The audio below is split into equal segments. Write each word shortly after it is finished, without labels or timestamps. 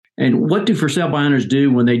And what do for sale by owners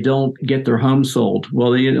do when they don't get their home sold?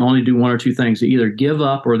 Well, they only do one or two things. They either give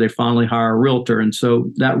up or they finally hire a realtor. And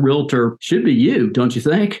so that realtor should be you, don't you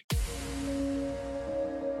think?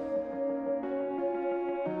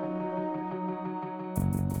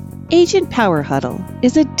 Agent Power Huddle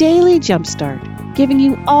is a daily jumpstart, giving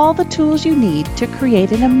you all the tools you need to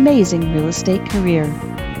create an amazing real estate career.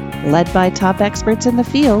 Led by top experts in the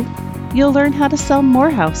field, you'll learn how to sell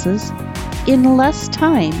more houses in less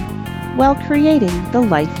time while creating the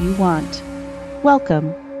life you want.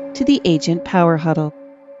 Welcome to the Agent Power Huddle.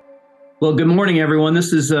 Well, good morning, everyone.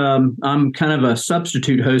 This is, I'm kind of a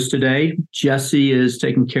substitute host today. Jessie is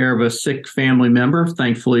taking care of a sick family member.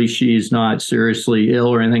 Thankfully, she's not seriously ill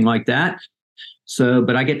or anything like that.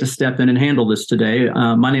 But I get to step in and handle this today.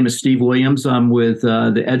 My name is Steve Williams. I'm with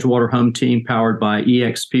the Edgewater Home Team powered by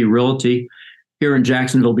eXp Realty here in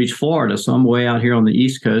Jacksonville Beach, Florida. So I'm way out here on the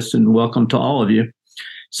East Coast, and welcome to all of you.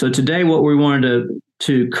 So today what we wanted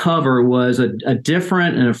to cover was a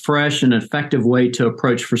different and a fresh and effective way to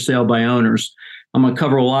approach for sale by owners. I'm going to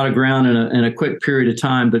cover a lot of ground in a quick period of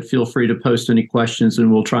time, but feel free to post any questions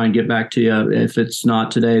and we'll try and get back to you. If it's not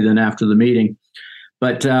today, then after the meeting.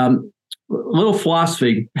 But a little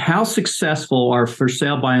philosophy: how successful are for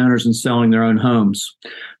sale by owners in selling their own homes?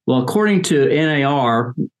 Well, according to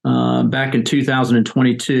NAR, back in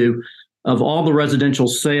 2022, of all the residential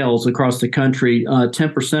sales across the country,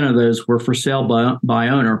 10% of those were for sale by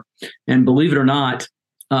owner. And believe it or not,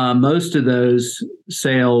 most of those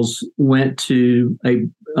sales went to a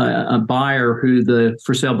buyer who the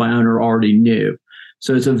for sale by owner already knew.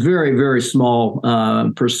 So it's a very, very small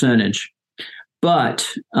percentage. But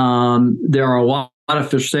there are a lot of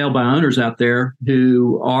for sale by owners out there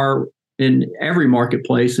who are in every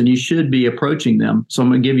marketplace, and you should be approaching them. So I'm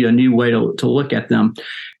going to give you a new way to look at them.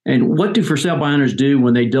 And what do for sale by owners do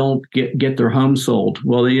when they don't get their home sold?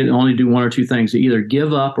 Well, they only do one or two things. They either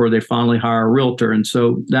give up or they finally hire a realtor. And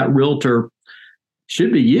so that realtor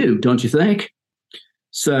should be you, don't you think?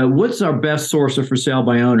 So what's our best source of for sale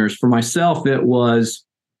by owners? For myself,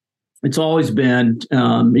 it's always been,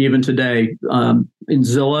 even today, in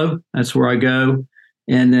Zillow. That's where I go.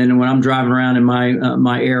 And then when I'm driving around in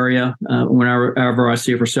my area, whenever I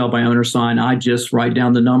see a for sale by owner sign, I just write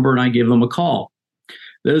down the number and I give them a call.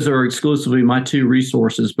 Those are exclusively my two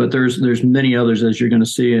resources, but there's many others, as you're going to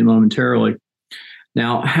see momentarily.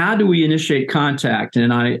 Now, how do we initiate contact?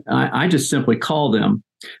 And I just simply call them.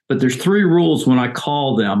 But there's three rules when I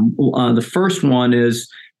call them. The first one is,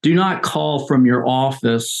 do not call from your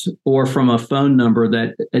office or from a phone number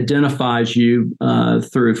that identifies you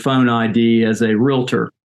through phone ID as a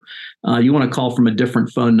realtor. You want to call from a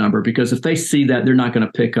different phone number, because if they see that, they're not going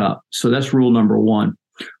to pick up. So that's rule number one.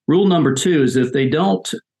 Rule number two is, if they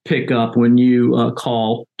don't pick up when you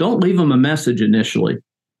call, don't leave them a message initially.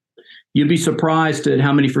 You'd be surprised at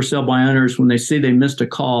how many for sale by owners, when they see they missed a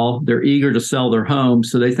call, they're eager to sell their home,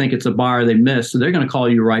 so they think it's a buyer they missed. So they're going to call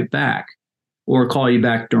you right back, or call you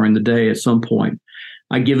back during the day at some point.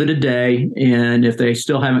 I give it a day, and if they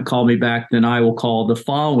still haven't called me back, then I will call the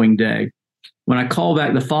following day. When I call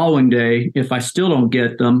back the following day, if I still don't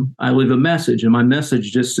get them, I leave a message, and my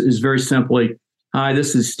message just is very simply, "Hi,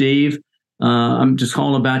 this is Steve. I'm just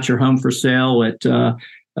calling about your home for sale at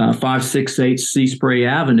 568 Sea Spray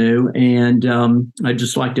Avenue, and I'd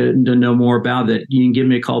just like to know more about it. You can give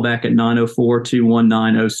me a call back at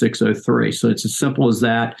 904-219-0603. So it's as simple as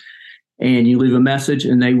that. And you leave a message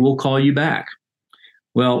and they will call you back.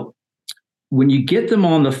 Well, when you get them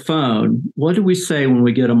on the phone, what do we say when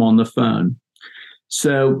we get them on the phone?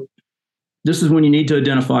 So this is when you need to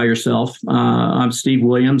identify yourself. I'm Steve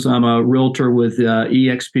Williams. I'm a realtor with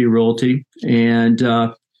eXp Realty. And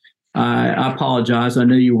I apologize. I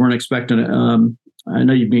know you weren't expecting I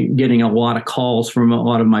know you've been getting a lot of calls from a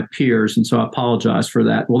lot of my peers. And so I apologize for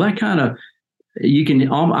that. Well, that kind of, you can,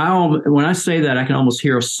 when I say that, I can almost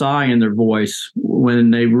hear a sigh in their voice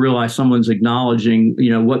when they realize someone's acknowledging,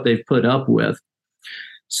 what they've put up with.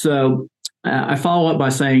 So I follow up by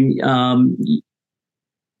saying,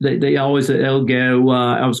 they'll go,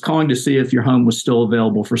 I was calling to see if your home was still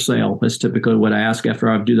available for sale. That's typically what I ask after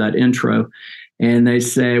I do that intro. And they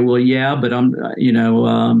say, well, yeah, but I'm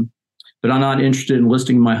not interested in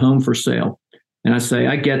listing my home for sale. And I say,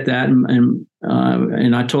 I get that. And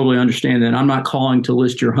I totally understand that. I'm not calling to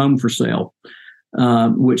list your home for sale,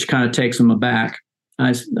 which kind of takes them aback.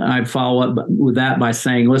 I follow up with that by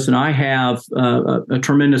saying, listen, I have a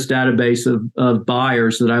tremendous database of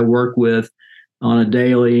buyers that I work with on a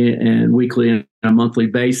daily and weekly and a monthly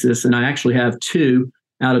basis. And I actually have 2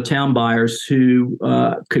 out-of-town buyers who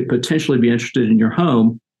could potentially be interested in your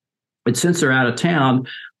home. But since they're out of town,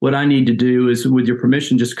 what I need to do is, with your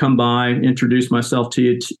permission, just come by, introduce myself to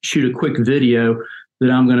you, shoot a quick video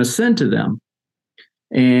that I'm going to send to them.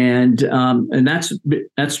 And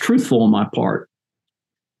that's truthful on my part.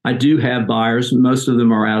 I do have buyers. Most of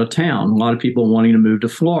them are out of town. A lot of people wanting to move to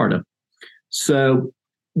Florida. So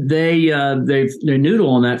they noodle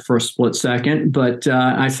on that for a split second, but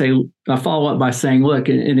I follow up by saying, look,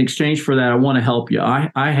 in exchange for that, I want to help you. I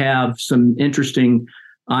have some interesting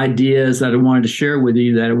ideas that I wanted to share with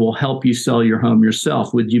you that will help you sell your home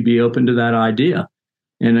yourself. Would you be open to that idea?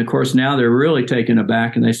 And of course, now they're really taken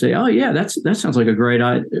aback, and they say, "Oh yeah, that sounds like a great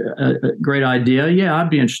idea. Yeah,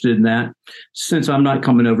 I'd be interested in that." Since I'm not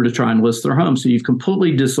coming over to try and list their home, so you've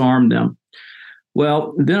completely disarmed them.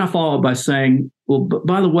 Well, then I follow up by saying, "Well,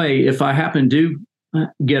 by the way, if I happen to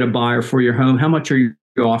get a buyer for your home, how much are you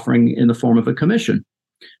offering in the form of a commission?"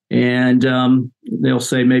 And they'll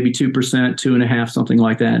say maybe 2%, 2.5%, something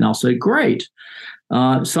like that. And I'll say, "Great."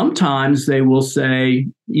 Sometimes they will say,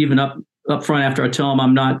 even up front, after I tell them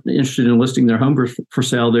I'm not interested in listing their home for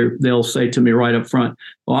sale, they'll say to me right up front,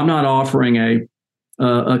 "Well, I'm not offering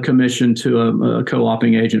a commission to a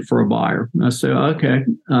co-oping agent for a buyer." And I say, "Okay,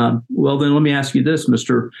 well then let me ask you this,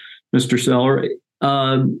 Mr. Seller.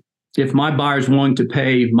 If my buyer's willing to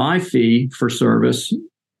pay my fee for service,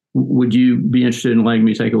 would you be interested in letting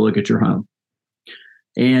me take a look at your home?"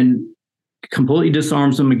 And completely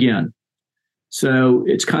disarms them again. So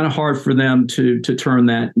it's kind of hard for them to turn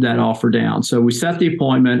that offer down. So we set the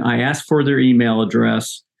appointment. I ask for their email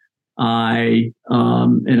address. And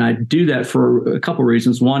I do that for a couple of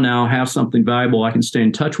reasons. One, now I have something valuable. I can stay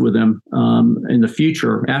in touch with them in the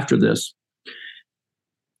future after this.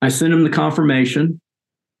 I send them the confirmation.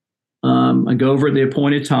 I go over at the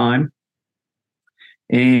appointed time.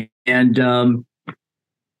 And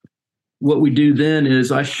what we do then is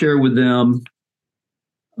I share with them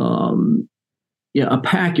a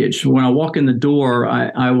package. When I walk in the door,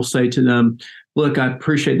 I will say to them, "Look, I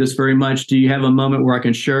appreciate this very much. Do you have a moment where I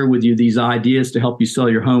can share with you these ideas to help you sell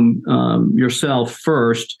your home yourself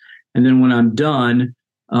first? And then when I'm done,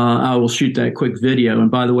 I will shoot that quick video.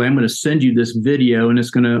 And by the way, I'm going to send you this video, and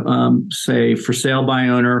it's going to say for sale by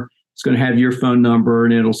owner. It's going to have your phone number,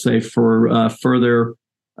 and it'll say for further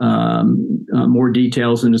more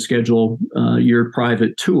details and to schedule your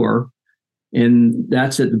private tour." And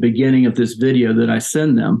that's at the beginning of this video that I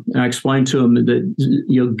send them. And I explain to them that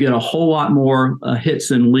you'll get a whole lot more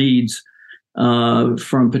hits and leads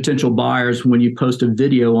from potential buyers when you post a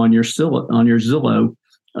video on your Zillow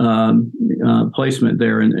placement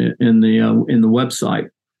there in the website.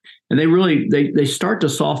 And they start to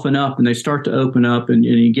soften up, and they start to open up, and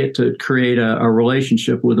you get to create a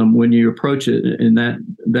relationship with them when you approach it in that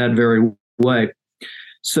very way.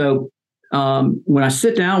 So when I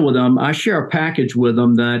sit down with them, I share a package with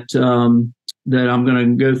them that I'm going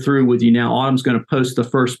to go through with you now. Autumn's going to post the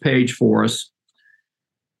first page for us.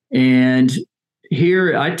 And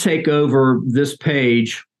here I take over this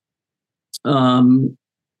page.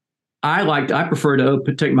 I prefer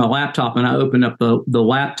to take my laptop, and I open up the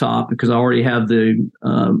laptop because I already have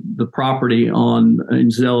the property in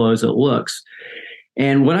Zillow as it looks.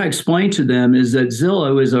 And what I explain to them is that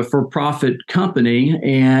Zillow is a for-profit company,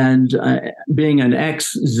 and being an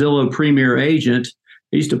ex-Zillow Premier agent,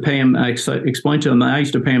 I used to pay him. I explained to him I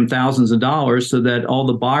used to pay him thousands of dollars so that all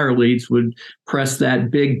the buyer leads would press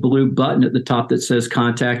that big blue button at the top that says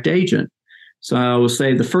 "Contact Agent." So I will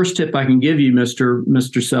say the first tip I can give you,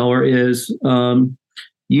 Mr. Seller, is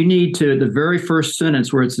you need to, the very first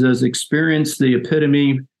sentence where it says "experience the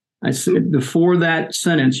epitome." I said before that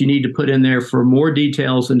sentence, you need to put in there, "For more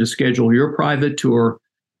details and to schedule your private tour,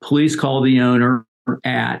 please call the owner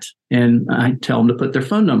at," and I tell them to put their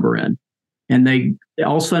phone number in. And they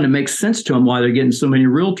all of a sudden it makes sense to them why they're getting so many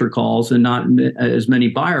realtor calls and not as many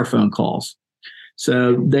buyer phone calls.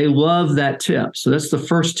 So they love that tip. So that's the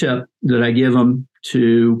first tip that I give them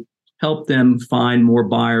to help them find more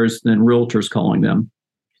buyers than realtors calling them.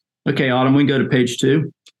 Okay, Autumn, we can go to page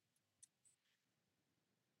 2.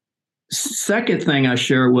 Second thing I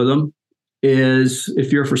share with them is,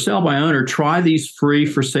 if you're for sale by owner, try these free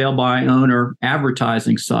for sale by owner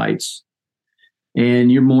advertising sites.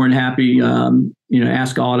 And you're more than happy,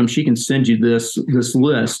 ask Autumn. She can send you this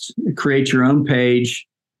list. Create your own page,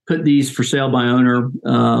 put these for sale by owner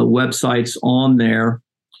websites on there,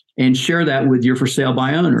 and share that with your for sale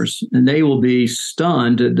by owners. And they will be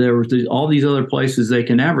stunned that there are all these other places they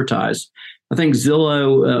can advertise. I think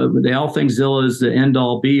Zillow, they all think Zillow is the end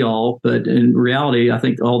all be all, but in reality, I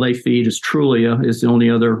think all they feed is Trulia, is the only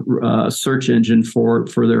other search engine for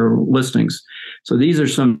their listings. So these are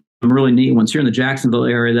some really neat ones. Here in the Jacksonville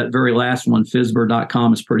area, that very last one,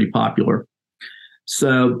 FSBO.com, is pretty popular.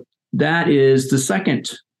 So that is the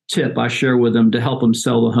second tip I share with them to help them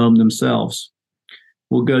sell the home themselves.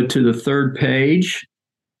 We'll go to the third page.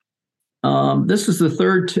 This is the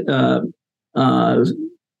third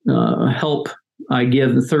help I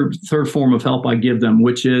give, the third form of help I give them,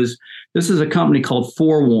 which is, this is a company called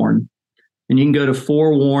Forewarn. And you can go to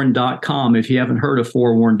forewarn.com if you haven't heard of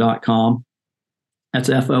forewarn.com. That's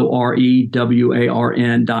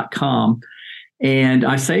FOREWARN.com. And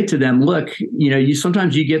I say to them, look,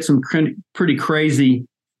 sometimes you get some pretty crazy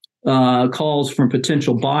calls from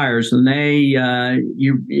potential buyers, and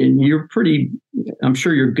you're pretty, I'm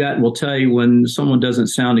sure your gut will tell you when someone doesn't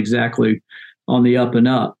sound exactly on the up and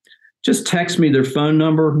up. Just text me their phone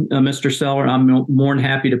number, Mr. Seller. I'm more than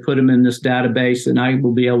happy to put them in this database, and I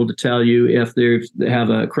will be able to tell you if they have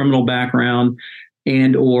a criminal background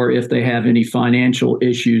and or if they have any financial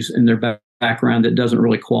issues in their background that doesn't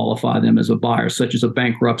really qualify them as a buyer, such as a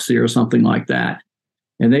bankruptcy or something like that.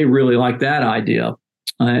 And they really like that idea.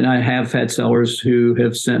 And I have had sellers who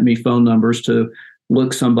have sent me phone numbers to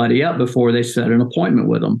look somebody up before they set an appointment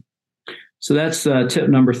with them. So that's tip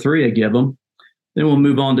number 3 I give them. Then we'll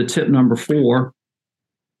move on to tip number 4.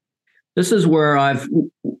 This is where I've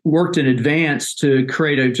worked in advance to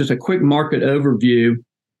create just a quick market overview.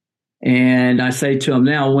 And I say to them,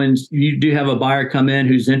 now, when you do have a buyer come in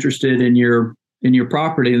who's interested in your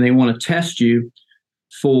property and they want to test you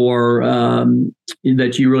for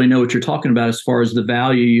that you really know what you're talking about as far as the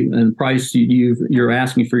value and price you're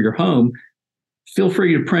asking for your home, feel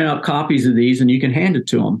free to print out copies of these and you can hand it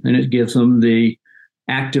to them. And it gives them the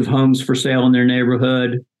active homes for sale in their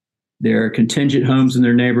neighborhood, their contingent homes in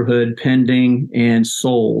their neighborhood, pending and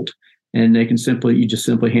sold. And they can you just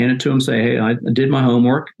simply hand it to them, say, hey, I did my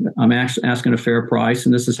homework. I'm asking a fair price,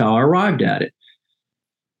 and this is how I arrived at it.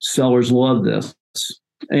 Sellers love this,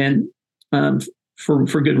 and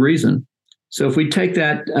for good reason. So if we take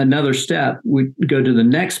that another step, we go to the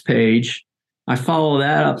next page. I follow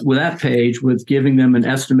that up with that page with giving them an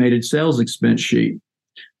estimated sales expense sheet.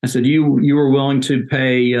 I said, you were willing to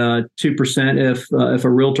pay 2% if a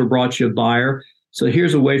realtor brought you a buyer. So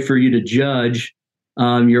here's a way for you to judge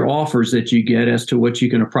your offers that you get as to what you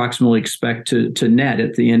can approximately expect to net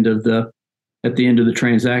at the end of the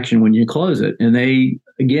transaction when you close it. And they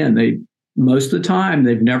most of the time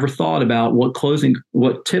they've never thought about what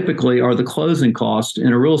typically are the closing costs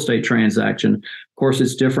in a real estate transaction. Of course,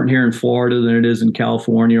 it's different here in Florida than it is in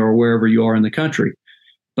California or wherever you are in the country.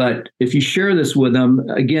 But if you share this with them,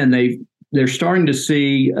 again, they're starting to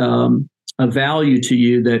see a value to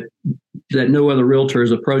you that no other realtor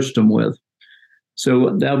has approached them with.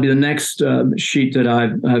 So that'll be the next sheet that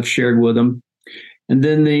I've shared with them. And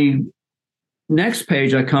then the next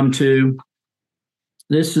page I come to,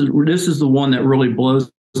 this is the one that really blows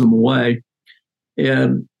them away.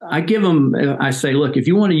 I say, look, if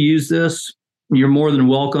you want to use this, you're more than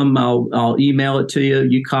welcome. I'll email it to you.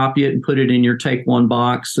 You copy it and put it in your take one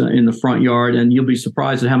box in the front yard, and you'll be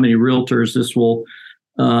surprised at how many realtors this will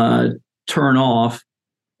turn off,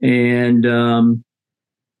 and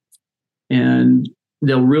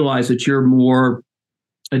they'll realize that you're more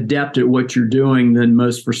adept at what you're doing than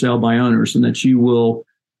most for sale by owners, and that you will,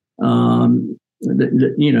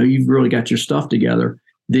 you've really got your stuff together.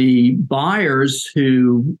 The buyers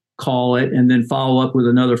who call it and then follow up with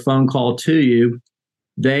another phone call to you,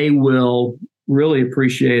 they will really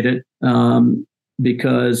appreciate it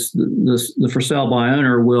because the for sale by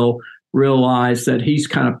owner will realize that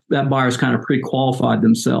that buyer's kind of pre-qualified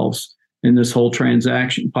themselves in this whole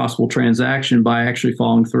possible transaction by actually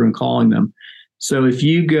following through and calling them. So if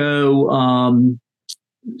you go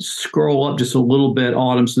scroll up just a little bit,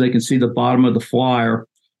 Autumn, so they can see the bottom of the flyer,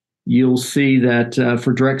 you'll see that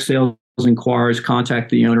for direct sales inquiries,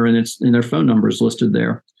 contact the owner, and their phone number is listed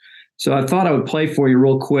there. So I thought I would play for you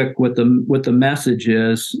real quick what the message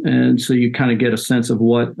is, and so you kind of get a sense of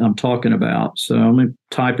what I'm talking about. So I'm going to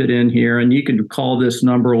type it in here, and you can call this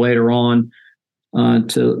number later on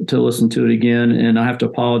to listen to it again. And I have to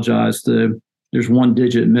apologize. There's one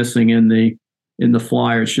digit missing in the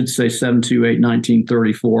flyer. It should say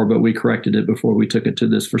 728-1934, but we corrected it before we took it to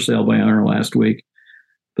this for sale by owner last week.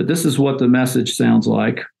 But this is what the message sounds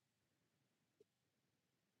like.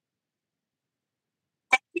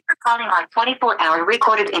 Thank you for calling our 24-hour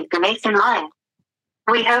recorded information line.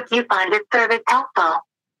 We hope you find this service helpful.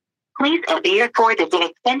 Please enter your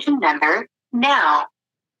 4-digit extension number now.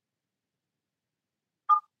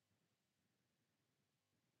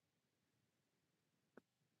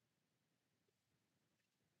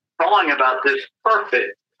 Calling about this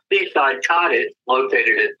perfect seaside cottage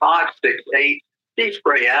located at 568 Sea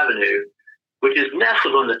Spray Avenue, which is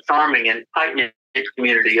nestled in the charming and tight-knit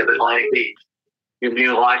community of Atlantic Beach. Your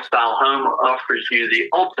new lifestyle home offers you the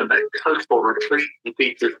ultimate coastal retreat and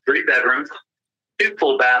features 3 bedrooms, 2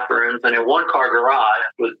 full bathrooms, and a 1-car garage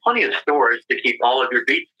with plenty of storage to keep all of your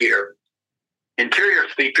beach gear. Interior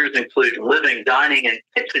features include living, dining, and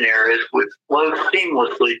kitchen areas which flow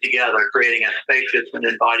seamlessly together, creating a spacious and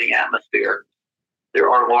inviting atmosphere. There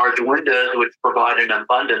are large windows which provide an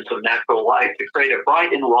abundance of natural light to create a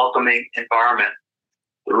bright and welcoming environment.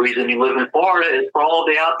 The reason you live in Florida is for all of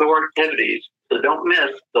the outdoor activities, so don't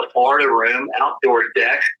miss the Florida room, outdoor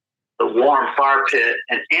deck, the warm fire pit,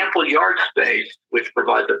 and ample yard space, which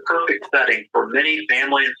provides a perfect setting for many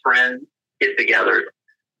family and friends get-togethers.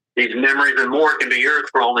 These memories and more can be yours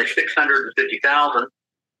for only $650,000.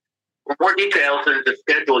 For more details and to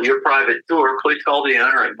schedule your private tour, please call the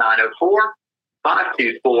owner at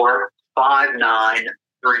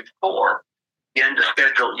 904-524-5934. Again, to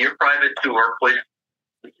schedule your private tour, please.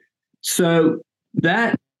 So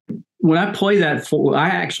that when I play that, I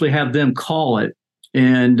actually have them call it,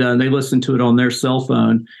 and they listen to it on their cell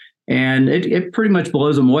phone, and it pretty much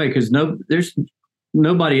blows them away because there's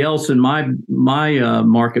nobody else in my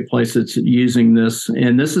marketplace that's using this.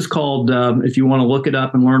 And this is called, if you want to look it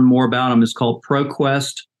up and learn more about them, it's called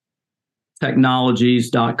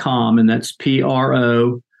ProQuestTechnologies.com, and that's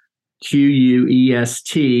PROQUEST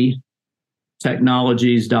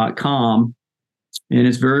Technologies.com. And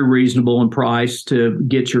it's very reasonable in price to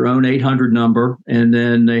get your own 800 number. And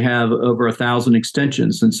then they have over 1,000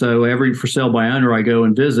 extensions. And so every for sale by owner I go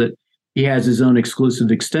and visit, he has his own exclusive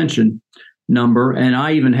extension number. And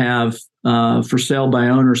I even have for sale by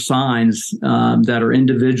owner signs that are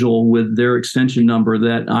individual with their extension number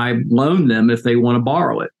that I loan them if they want to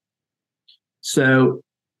borrow it. So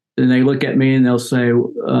then they look at me and they'll say,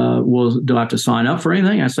 well, do I have to sign up for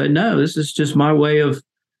anything? I say, no, this is just my way of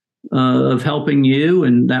helping you.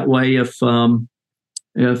 And that way, if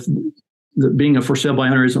being a for sale by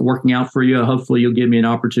owner isn't working out for you, hopefully you'll give me an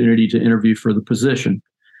opportunity to interview for the position.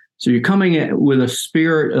 So you're coming in with a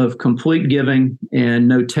spirit of complete giving and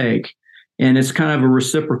no take. And it's kind of a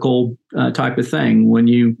reciprocal type of thing. When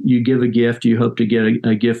you give a gift, you hope to get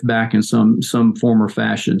a gift back in some form or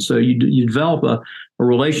fashion. So you develop a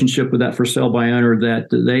relationship with that for sale by owner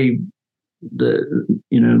that that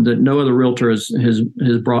no other realtor has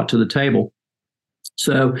brought to the table.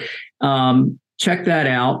 So check that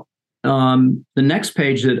out. The next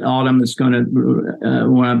page that Autumn is going to,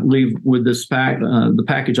 when I leave with this the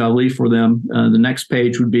package I leave for them, the next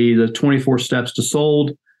page would be the 24 steps to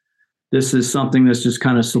sold. This is something that's just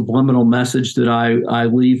kind of subliminal message that I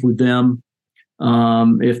leave with them.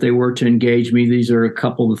 If they were to engage me, these are a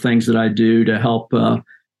couple of things that I do to help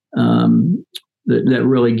that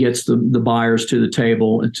really gets the buyers to the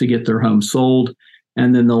table to get their home sold.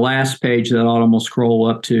 And then the last page that Autumn will scroll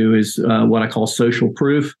up to is what I call social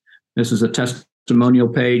proof. This is a testimonial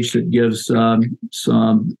page that gives some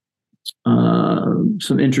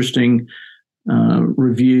interesting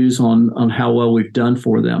reviews on how well we've done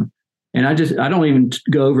for them. And I don't even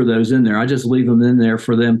go over those in there. I just leave them in there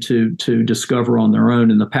for them to discover on their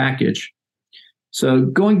own in the package. So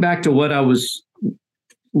going back to what I was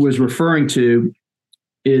referring to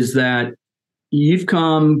is that you've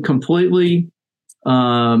come completely,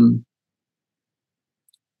 complete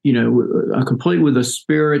with a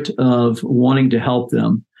spirit of wanting to help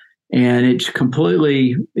them. And it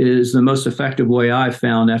completely is the most effective way I've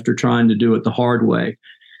found after trying to do it the hard way.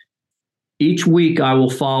 Each week I will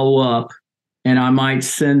follow up and I might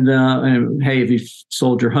send them, hey, have you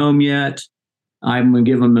sold your home yet? I'm going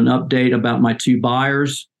to give them an update about my 2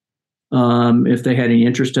 buyers. If they had any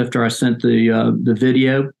interest after I sent the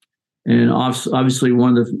video. And obviously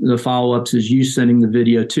one of the follow-ups is you sending the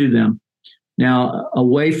video to them. Now, a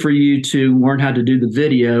way for you to learn how to do the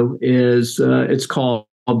video is it's called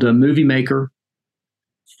the Movie Maker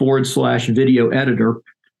 /video editor.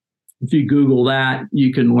 If you Google that,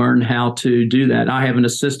 you can learn how to do that. I have an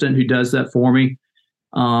assistant who does that for me.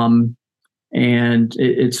 And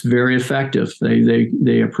it's very effective.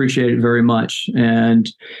 They appreciate it very much. And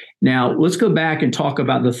now let's go back and talk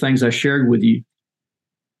about the things I shared with you.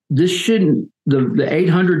 This shouldn't, the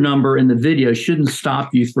 800 number in the video shouldn't stop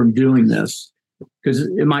you from doing this because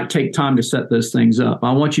it might take time to set those things up.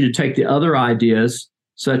 I want you to take the other ideas,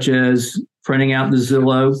 such as printing out the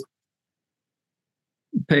Zillow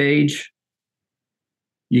page.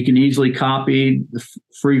 You can easily copy the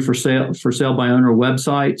free for sale by owner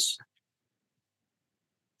websites.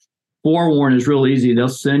 Forewarn is real easy. They'll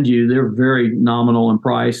send you, they're very nominal in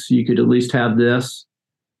price. You could at least have this.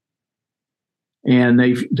 And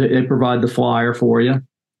they provide the flyer for you.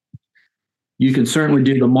 You can certainly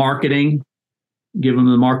do the marketing, give them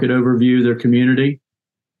the market overview of their community.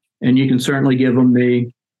 and you can certainly give them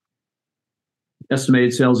the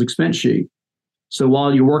estimated sales expense sheet. So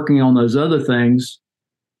while you're working on those other things,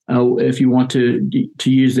 if you want to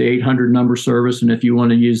use the 800 number service, and if you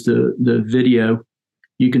want to use the video,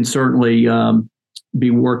 you can certainly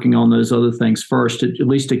be working on those other things first, at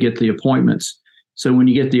least to get the appointments. So when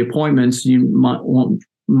you get the appointments, you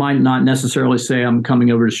might not necessarily say, I'm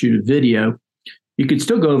coming over to shoot a video. You could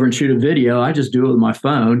still go over and shoot a video. I just do it with my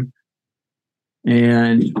phone,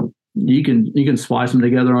 and you can splice them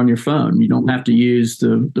together on your phone. You don't have to use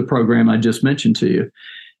the program I just mentioned to you.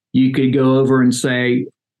 You could go over and say,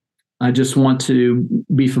 I just want to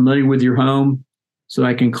be familiar with your home so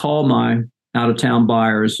I can call my out-of-town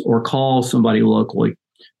buyers or call somebody locally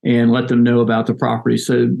and let them know about the property.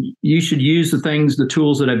 So you should use the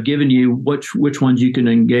tools that I've given you, which ones you can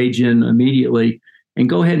engage in immediately, and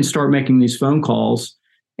go ahead and start making these phone calls.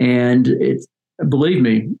 And believe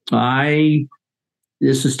me,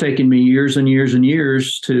 this has taken me years and years and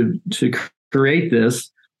years to create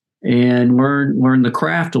this and learn the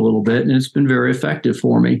craft a little bit, and it's been very effective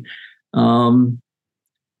for me.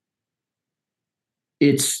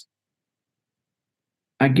 It's,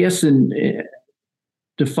 I guess,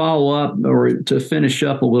 to follow up or to finish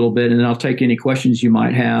up a little bit, and I'll take any questions you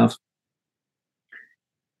might have.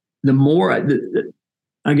 The more of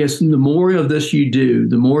this you do,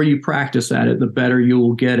 the more you practice at it, the better you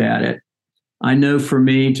will get at it. I know for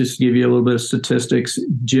me, just to give you a little bit of statistics,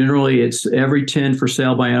 generally it's every 10 for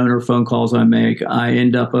sale by owner phone calls I make, I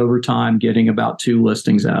end up over time getting about 2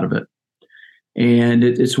 listings out of it. And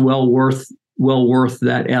it's well worth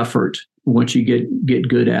that effort once you get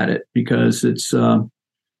good at it, because it's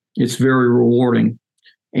very rewarding.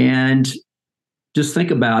 And just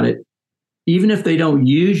think about it. Even if they don't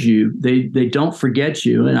use you, they don't forget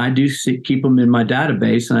you. And I do keep them in my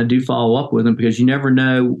database, and I do follow up with them, because you never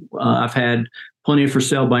know. I've had plenty of for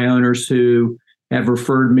sale by owners who have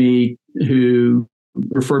referred me to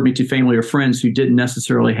family or friends who didn't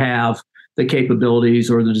necessarily have the capabilities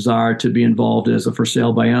or the desire to be involved as a for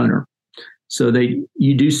sale by owner. So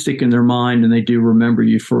you do stick in their mind, and they do remember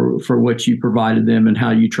you for what you provided them and how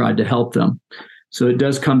you tried to help them. So it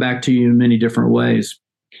does come back to you in many different ways.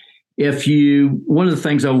 One of the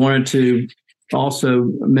things I wanted to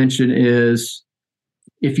also mention is,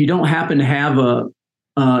 if you don't happen to have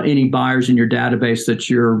any buyers in your database that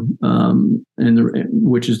you're,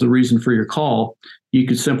 which is the reason for your call, you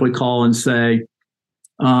could simply call and say,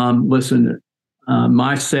 listen,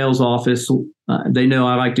 my sales office, they know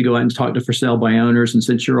I like to go out and talk to for sale by owners. And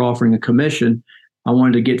since you're offering a commission, I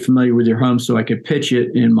wanted to get familiar with your home so I could pitch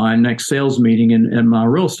it in my next sales meeting in my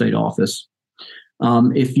real estate office.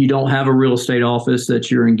 If you don't have a real estate office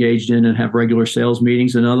that you're engaged in and have regular sales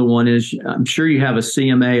meetings, another one is, I'm sure you have a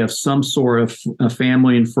CMA of some sort of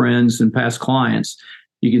family and friends and past clients.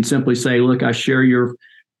 You can simply say, look, I share your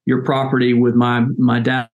property with my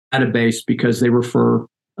database because they refer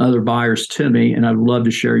other buyers to me, and I'd love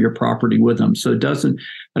to share your property with them. So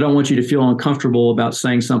I don't want you to feel uncomfortable about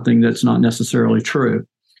saying something that's not necessarily true.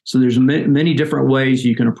 So there's many different ways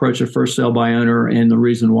you can approach a first sale by owner, and the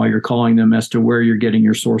reason why you're calling them as to where you're getting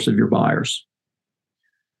your source of your buyers.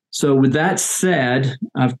 So with that said,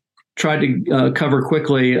 I've tried to cover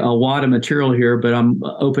quickly a lot of material here, but I'm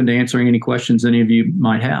open to answering any questions any of you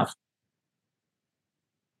might have.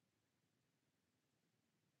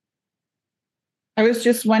 I was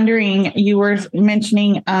just wondering, you were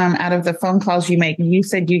mentioning out of the phone calls you make, you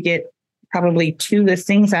said you get probably 2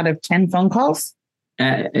 listings out of 10 phone calls?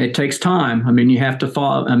 It takes time. I mean, you have to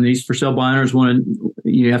follow. I mean, these for sale by owners,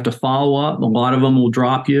 you have to follow up. A lot of them will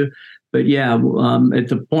drop you. But yeah, at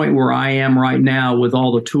the point where I am right now with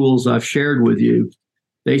all the tools I've shared with you,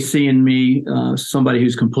 they see in me somebody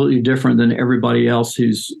who's completely different than everybody else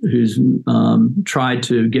who's tried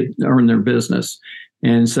to earn their business.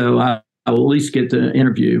 And so I will at least get the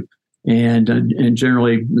interview. And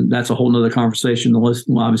generally, that's a whole nother conversation.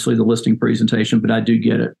 Obviously, the listing presentation, but I do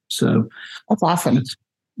get it. So that's awesome.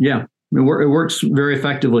 Yeah, it works very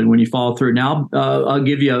effectively when you follow through. Now, I'll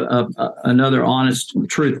give you another honest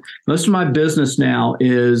truth. Most of my business now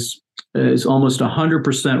is almost 100%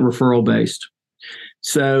 referral based.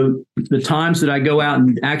 So the times that I go out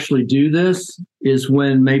and actually do this is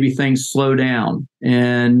when maybe things slow down,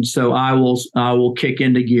 and so I will kick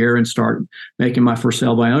into gear and start making my for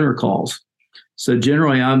sale by owner calls. So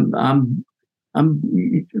generally, I'm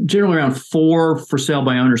generally around 4 for sale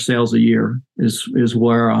by owner sales a year is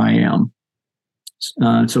where I am.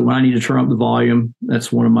 So when I need to turn up the volume,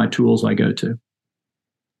 that's one of my tools I go to.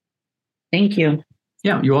 Thank you.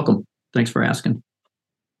 Yeah, you're welcome. Thanks for asking.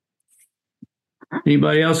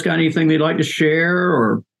 Anybody else got anything they'd like to share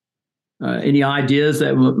or Any ideas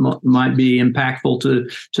that might be impactful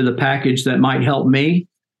to the package that might help me?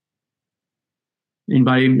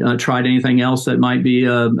 Anybody tried anything else that might be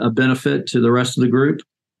a benefit to the rest of the group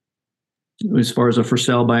as far as a for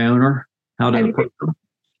sale by owner? How to approach them?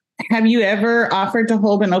 Have you ever offered to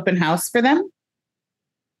hold an open house for them?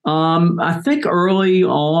 I think early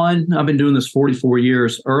on, I've been doing this 44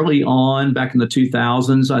 years. Early on, back in the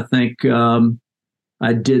 2000s, I think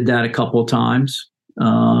I did that a couple of times.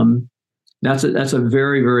 That's a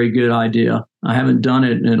very, very good idea. I haven't done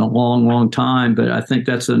it in a long, long time, but I think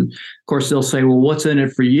of course, they'll say, well, what's in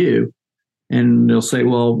it for you? And they'll say,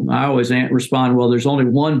 well, I always respond, well, there's only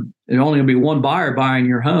going to be one buyer buying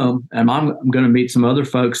your home. And I'm going to meet some other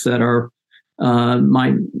folks that are,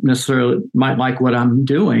 might like what I'm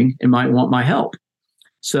doing and might want my help.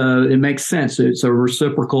 So it makes sense. It's a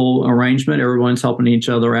reciprocal arrangement. Everyone's helping each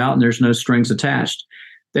other out and there's no strings attached.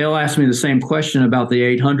 They'll ask me the same question about the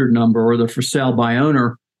 800 number or the for sale by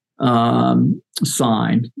owner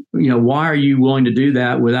sign. Why are you willing to do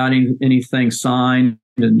that without anything signed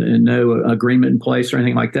and no agreement in place or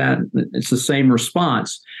anything like that? It's the same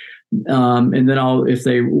response. And then if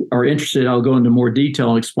they are interested, I'll go into more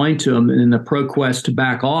detail and explain to them. In the ProQuest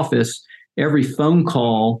back office, every phone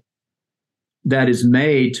call that is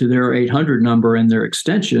made to their 800 number and their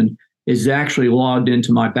extension is actually logged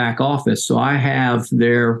into my back office. So I have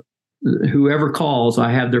whoever calls,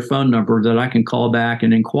 I have their phone number that I can call back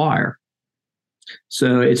and inquire.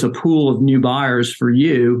 So it's a pool of new buyers for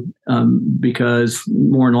you because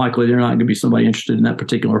more than likely they're not going to be somebody interested in that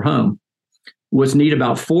particular home. What's neat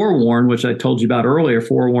about Forewarn, which I told you about earlier,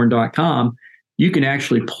 forewarn.com, you can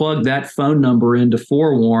actually plug that phone number into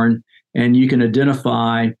Forewarn and you can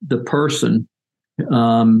identify the person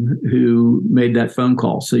who made that phone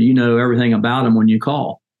call. So you know everything about them when you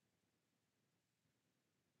call.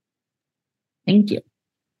 Thank you.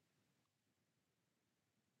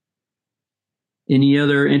 Any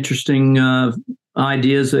other interesting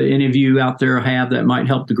ideas that any of you out there have that might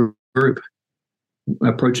help the group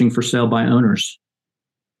approaching for sale by owners?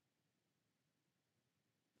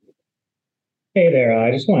 Hey there,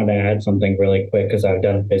 I just wanted to add something really quick because I've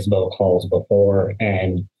done FSBO calls before.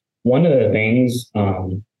 And one of the things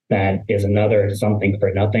that is another something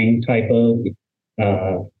for nothing type of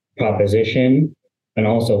proposition and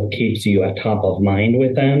also keeps you at top of mind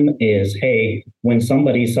with them is, hey, when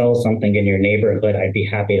somebody sells something in your neighborhood, I'd be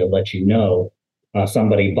happy to let you know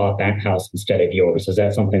somebody bought that house instead of yours. Is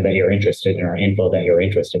that something that you're interested in or info that you're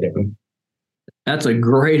interested in? That's a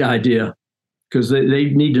great idea because they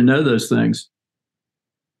need to know those things.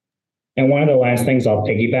 And one of the last things I'll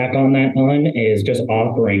piggyback on is just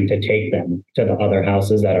offering to take them to the other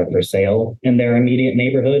houses that are for sale in their immediate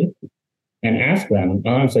neighborhood and ask them,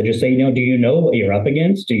 honestly, just say, do you know what you're up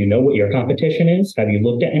against? Do you know what your competition is? Have you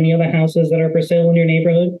looked at any of the houses that are for sale in your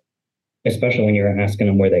neighborhood? Especially when you're asking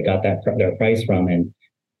them where they got their price from. And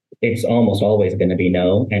it's almost always going to be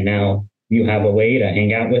no. And now you have a way to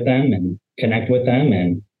hang out with them and connect with them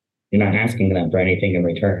and you're not asking them for anything in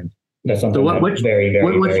return. That's something that's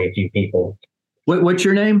very few people. What's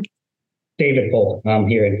your name? David Polk. I'm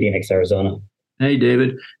here in Phoenix, Arizona. Hey,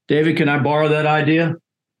 David. David, can I borrow that idea?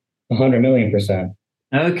 100,000,000%.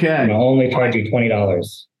 Okay. And I'll only charge you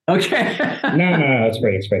 $20. Okay. No, it's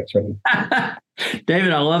free. It's free.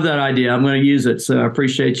 David, I love that idea. I'm going to use it. So I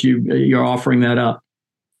appreciate you're offering that up.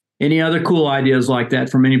 Any other cool ideas like that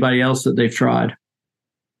from anybody else that they've tried?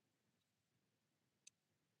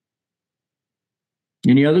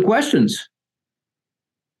 Any other questions?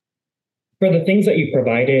 For the things that you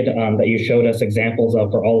provided, that you showed us examples of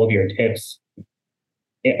for all of your tips,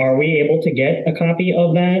 are we able to get a copy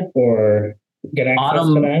of that or get access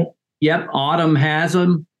to that? Yep, Autumn has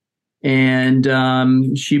them, and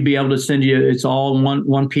she'd be able to send you. It's all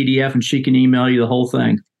one PDF, and she can email you the whole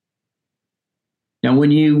thing. Now, when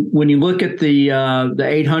you look at the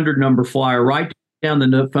 800 number flyer, write down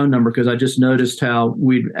the phone number because I just noticed how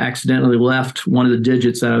we accidentally left one of the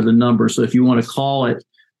digits out of the number. So if you want to call it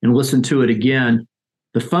and listen to it again,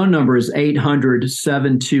 the phone number is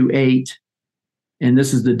 800-728, and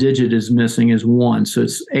this is the digit is missing is 1. So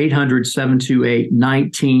it's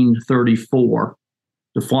 800-728-1934.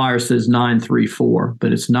 The flyer says 934,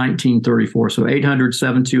 but it's 1934. So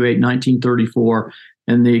 800-728-1934,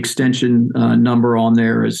 and the extension number on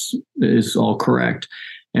there is all correct.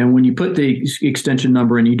 And when you put the extension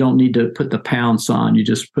number in, you don't need to put the pound sign. You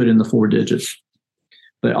just put in the 4 digits.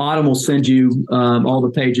 But Autumn will send you all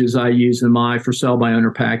the pages I use in my for sale by owner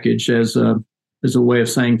package as a way of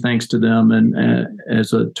saying thanks to them and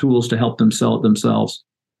as tools to help them sell it themselves.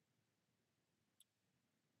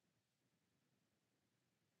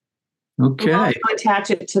 Okay. We'll also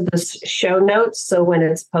attach it to the show notes. So when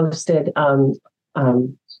it's posted,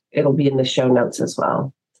 it'll be in the show notes as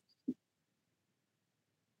well.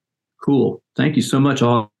 Cool. Thank you so much,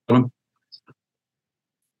 Autumn.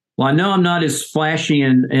 Well, I know I'm not as flashy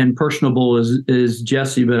and personable as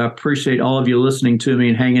Jesse, but I appreciate all of you listening to me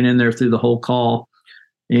and hanging in there through the whole call.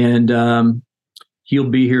 And he'll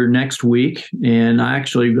be here next week. And I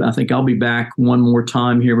think I'll be back one more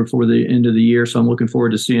time here before the end of the year. So I'm looking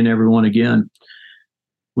forward to seeing everyone again.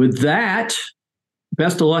 With that,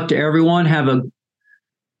 best of luck to everyone. Have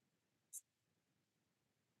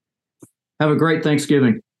a great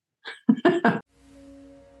Thanksgiving.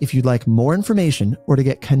 If you'd like more information or to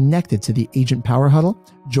get connected to the Agent Power Huddle,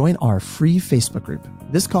 join our free Facebook group.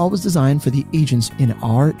 This call was designed for the agents in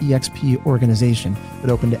our EXP organization, but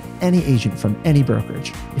open to any agent from any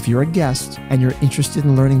brokerage. If you're a guest and you're interested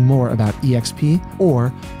in learning more about EXP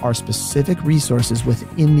or our specific resources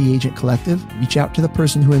within the Agent Collective, reach out to the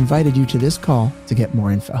person who invited you to this call to get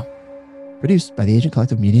more info. Produced by the Agent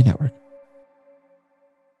Collective Media Network.